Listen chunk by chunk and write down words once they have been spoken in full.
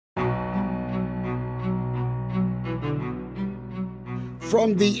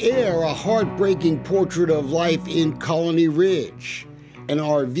From the air, a heartbreaking portrait of life in Colony Ridge. An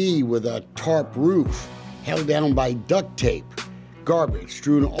RV with a tarp roof held down by duct tape, garbage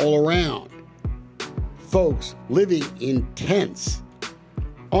strewn all around. Folks living in tents.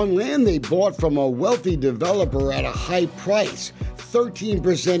 On land they bought from a wealthy developer at a high price,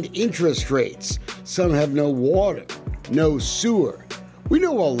 13% interest rates. Some have no water, no sewer. We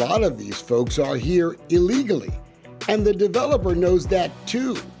know a lot of these folks are here illegally, and the developer knows that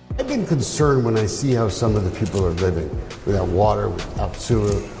too. I've been concerned when I see how some of the people are living without water, without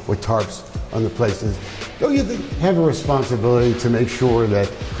sewer, with tarps on the places. Don't you think have a responsibility to make sure that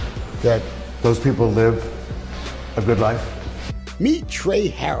those people live a good life? Meet Trey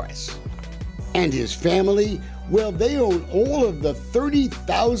Harris and his family. Well, they own all of the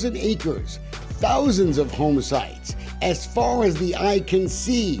 30,000 acres, thousands of home sites, as far as the eye can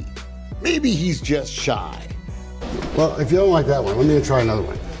see. Maybe he's just shy. Well, if you don't like that one, let me try another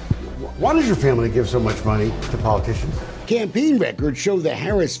one. Why does your family give so much money to politicians? Campaign records show the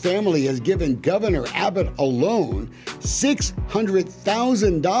Harris family has given Governor Abbott alone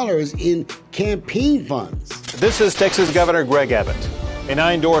 $600,000 in campaign funds. This is Texas Governor Greg Abbott, and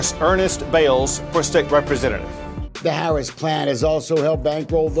I endorse Ernest Bales for state representative. The Harris plan has also helped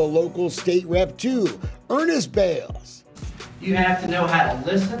bankroll the local state rep too, Ernest Bales. You have to know how to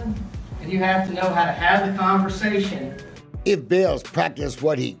listen, and you have to know how to have the conversation. If Bales practiced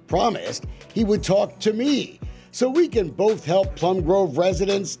what he promised, he would talk to me, so we can both help Plum Grove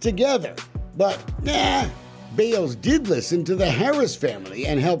residents together. But nah, Bales did listen to the Harris family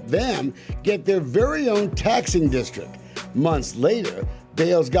and help them get their very own taxing district. Months later,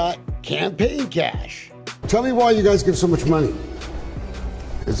 Bales got campaign cash. Tell me why you guys give so much money.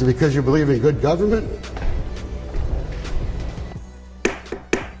 Is it because you believe in good government?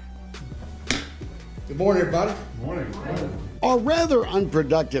 Good morning, everybody. Good morning. Our rather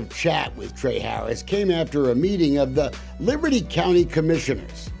unproductive chat with Trey Harris came after a meeting of the Liberty County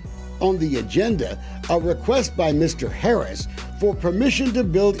Commissioners. On the agenda, a request by Mr. Harris for permission to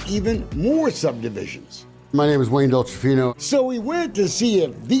build even more subdivisions. My name is Wayne Dolcefino. So we went to see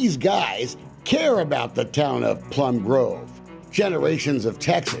if these guys care about the town of Plum Grove. Generations of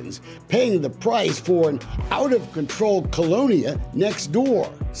Texans paying the price for an out-of-control colonia next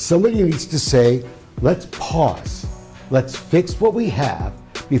door. Somebody needs to say, let's pause. Let's fix what we have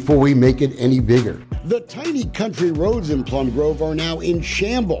before we make it any bigger. The tiny country roads in Plum Grove are now in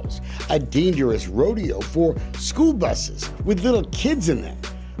shambles, a dangerous rodeo for school buses with little kids in them.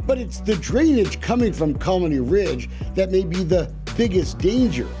 But it's the drainage coming from Colony Ridge that may be the biggest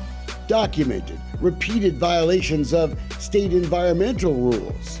danger. Documented, repeated violations of state environmental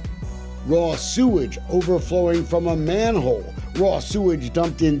rules. Raw sewage overflowing from a manhole, raw sewage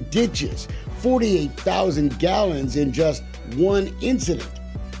dumped in ditches, 48,000 gallons in just one incident.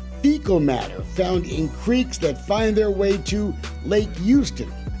 Fecal matter found in creeks that find their way to Lake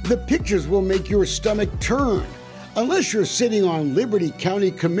Houston. The pictures will make your stomach turn, unless you're sitting on Liberty County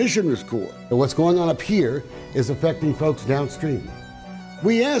Commissioners Court. What's going on up here is affecting folks downstream.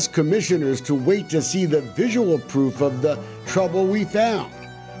 We asked commissioners to wait to see the visual proof of the trouble we found.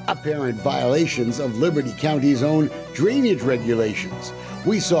 Apparent violations of Liberty County's own drainage regulations.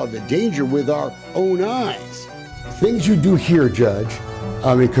 We saw the danger with our own eyes. Things you do here, Judge,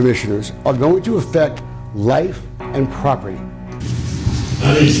 Commissioners, are going to affect life and property.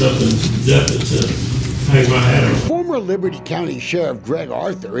 I need something definite to hang my hat on. Former Liberty County Sheriff Greg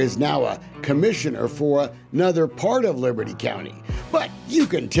Arthur is now a commissioner for another part of Liberty County, but you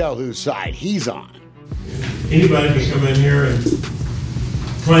can tell whose side he's on. Anybody can come in here and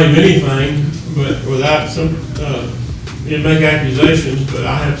claim anything, but without some, and make accusations, but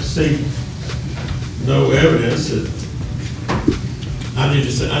I have to see no evidence that I need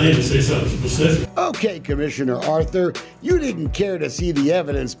to see something specific. Okay, Commissioner Arthur, you didn't care to see the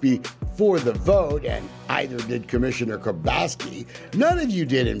evidence before the vote, and either did Commissioner Karbowski. None of you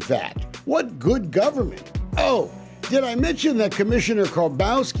did, in fact. What good government? Oh, did I mention that Commissioner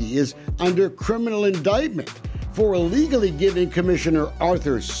Karbowski is under criminal indictment for illegally giving Commissioner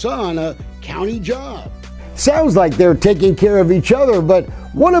Arthur's son a county job? Sounds like they're taking care of each other, but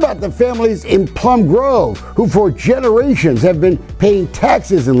what about the families in Plum Grove who for generations have been paying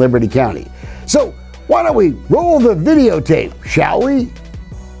taxes in Liberty County? So why don't we roll the videotape, shall we?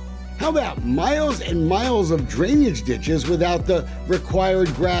 How about miles and miles of drainage ditches without the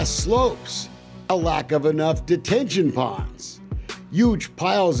required grass slopes? A lack of enough detention ponds. Huge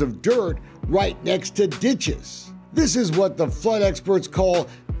piles of dirt right next to ditches. This is what the flood experts call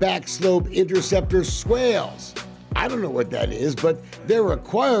backslope interceptor swales. I don't know what that is, but they're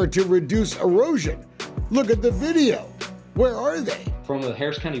required to reduce erosion. Look at the video. Where are they? from a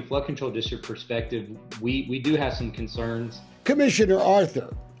Harris County Flood Control District perspective, we do have some concerns. Commissioner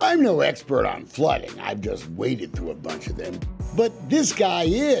Arthur, I'm no expert on flooding. I've just waded through a bunch of them. But this guy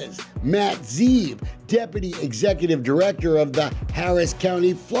is Matt Zeeb, Deputy Executive Director of the Harris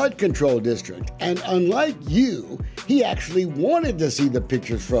County Flood Control District. And unlike you, he actually wanted to see the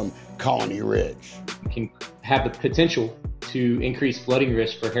pictures from Colony Ridge. It can have the potential to increase flooding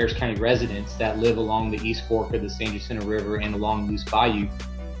risk for Harris County residents that live along the East Fork of the San Jacinto River and along Moose Bayou.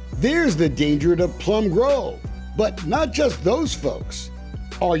 There's the danger to Plum Grove, but not just those folks.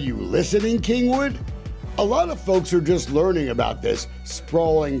 Are you listening, Kingwood? A lot of folks are just learning about this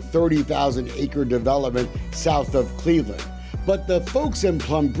sprawling 30,000-acre development south of Cleveland. But the folks in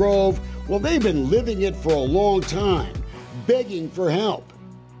Plum Grove, well, they've been living it for a long time, begging for help.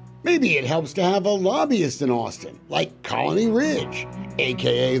 Maybe it helps to have a lobbyist in Austin, like Colony Ridge,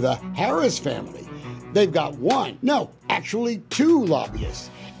 aka the Harris family. They've got one, no, actually two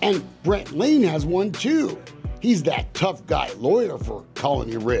lobbyists, and Brent Lane has one too. He's that tough guy lawyer for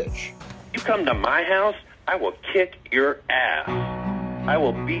Colony Ridge. You come to my house, I will kick your ass. I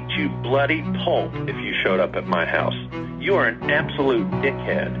will beat you bloody pulp if you showed up at my house. You are an absolute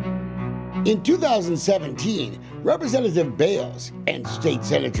dickhead. In 2017, Representative Bales and State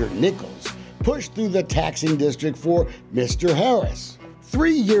Senator Nichols pushed through the taxing district for Mr. Harris.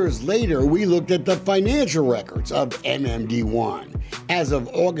 3 years later, we looked at the financial records of MMD1. As of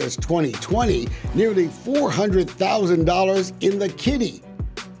August 2020, nearly $400,000 in the kitty.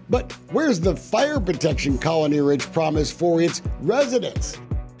 But where's the fire protection Colony Ridge promised for its residents?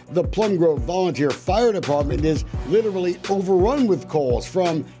 The Plum Grove Volunteer Fire Department is literally overrun with calls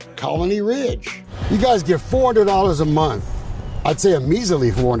from Colony Ridge. You guys give $400 a month. I'd say a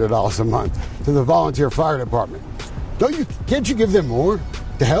measly $400 a month to the volunteer fire department. Can't you give them more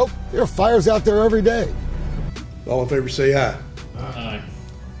to help? There are fires out there every day. All in favor say aye. Aye.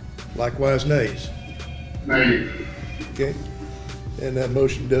 Likewise, nays. Nay. Okay. And that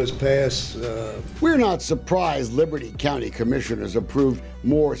motion does pass. We're not surprised Liberty County commissioners approved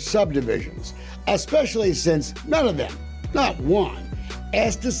more subdivisions, especially since none of them, not one,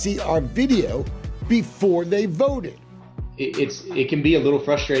 asked to see our video before they voted. It can be a little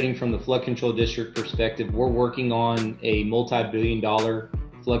frustrating from the flood control district perspective. We're working on a multi-billion-dollar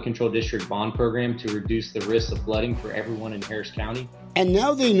flood control district bond program to reduce the risk of flooding for everyone in Harris County. And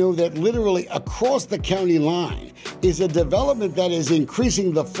now they know that literally across the county line is a development that is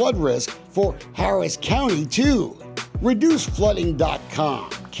increasing the flood risk for Harris County too. ReduceFlooding.com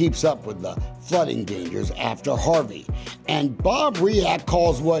keeps up with the flooding dangers after Harvey. And Bob Riak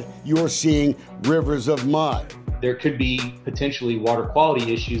calls what you're seeing rivers of mud. There could be potentially water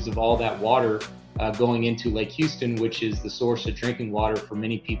quality issues of all that water going into Lake Houston, which is the source of drinking water for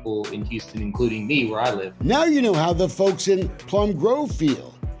many people in Houston, including me, where I live. Now you know how the folks in Plum Grove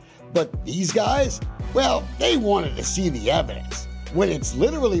feel. But these guys, well, they wanted to see the evidence when it's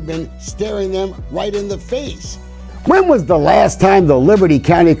literally been staring them right in the face. When was the last time the Liberty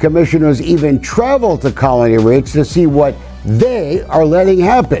County Commissioners even traveled to Colony Ridge to see what they are letting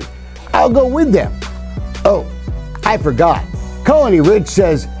happen? I'll go with them. Oh, I forgot. Colony Ridge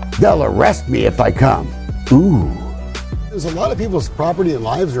says they'll arrest me if I come. Ooh. There's a lot of people's property and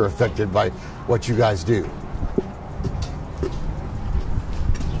lives are affected by what you guys do.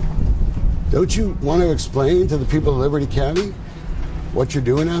 Don't you want to explain to the people of Liberty County what you're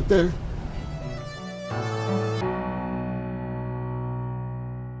doing out there?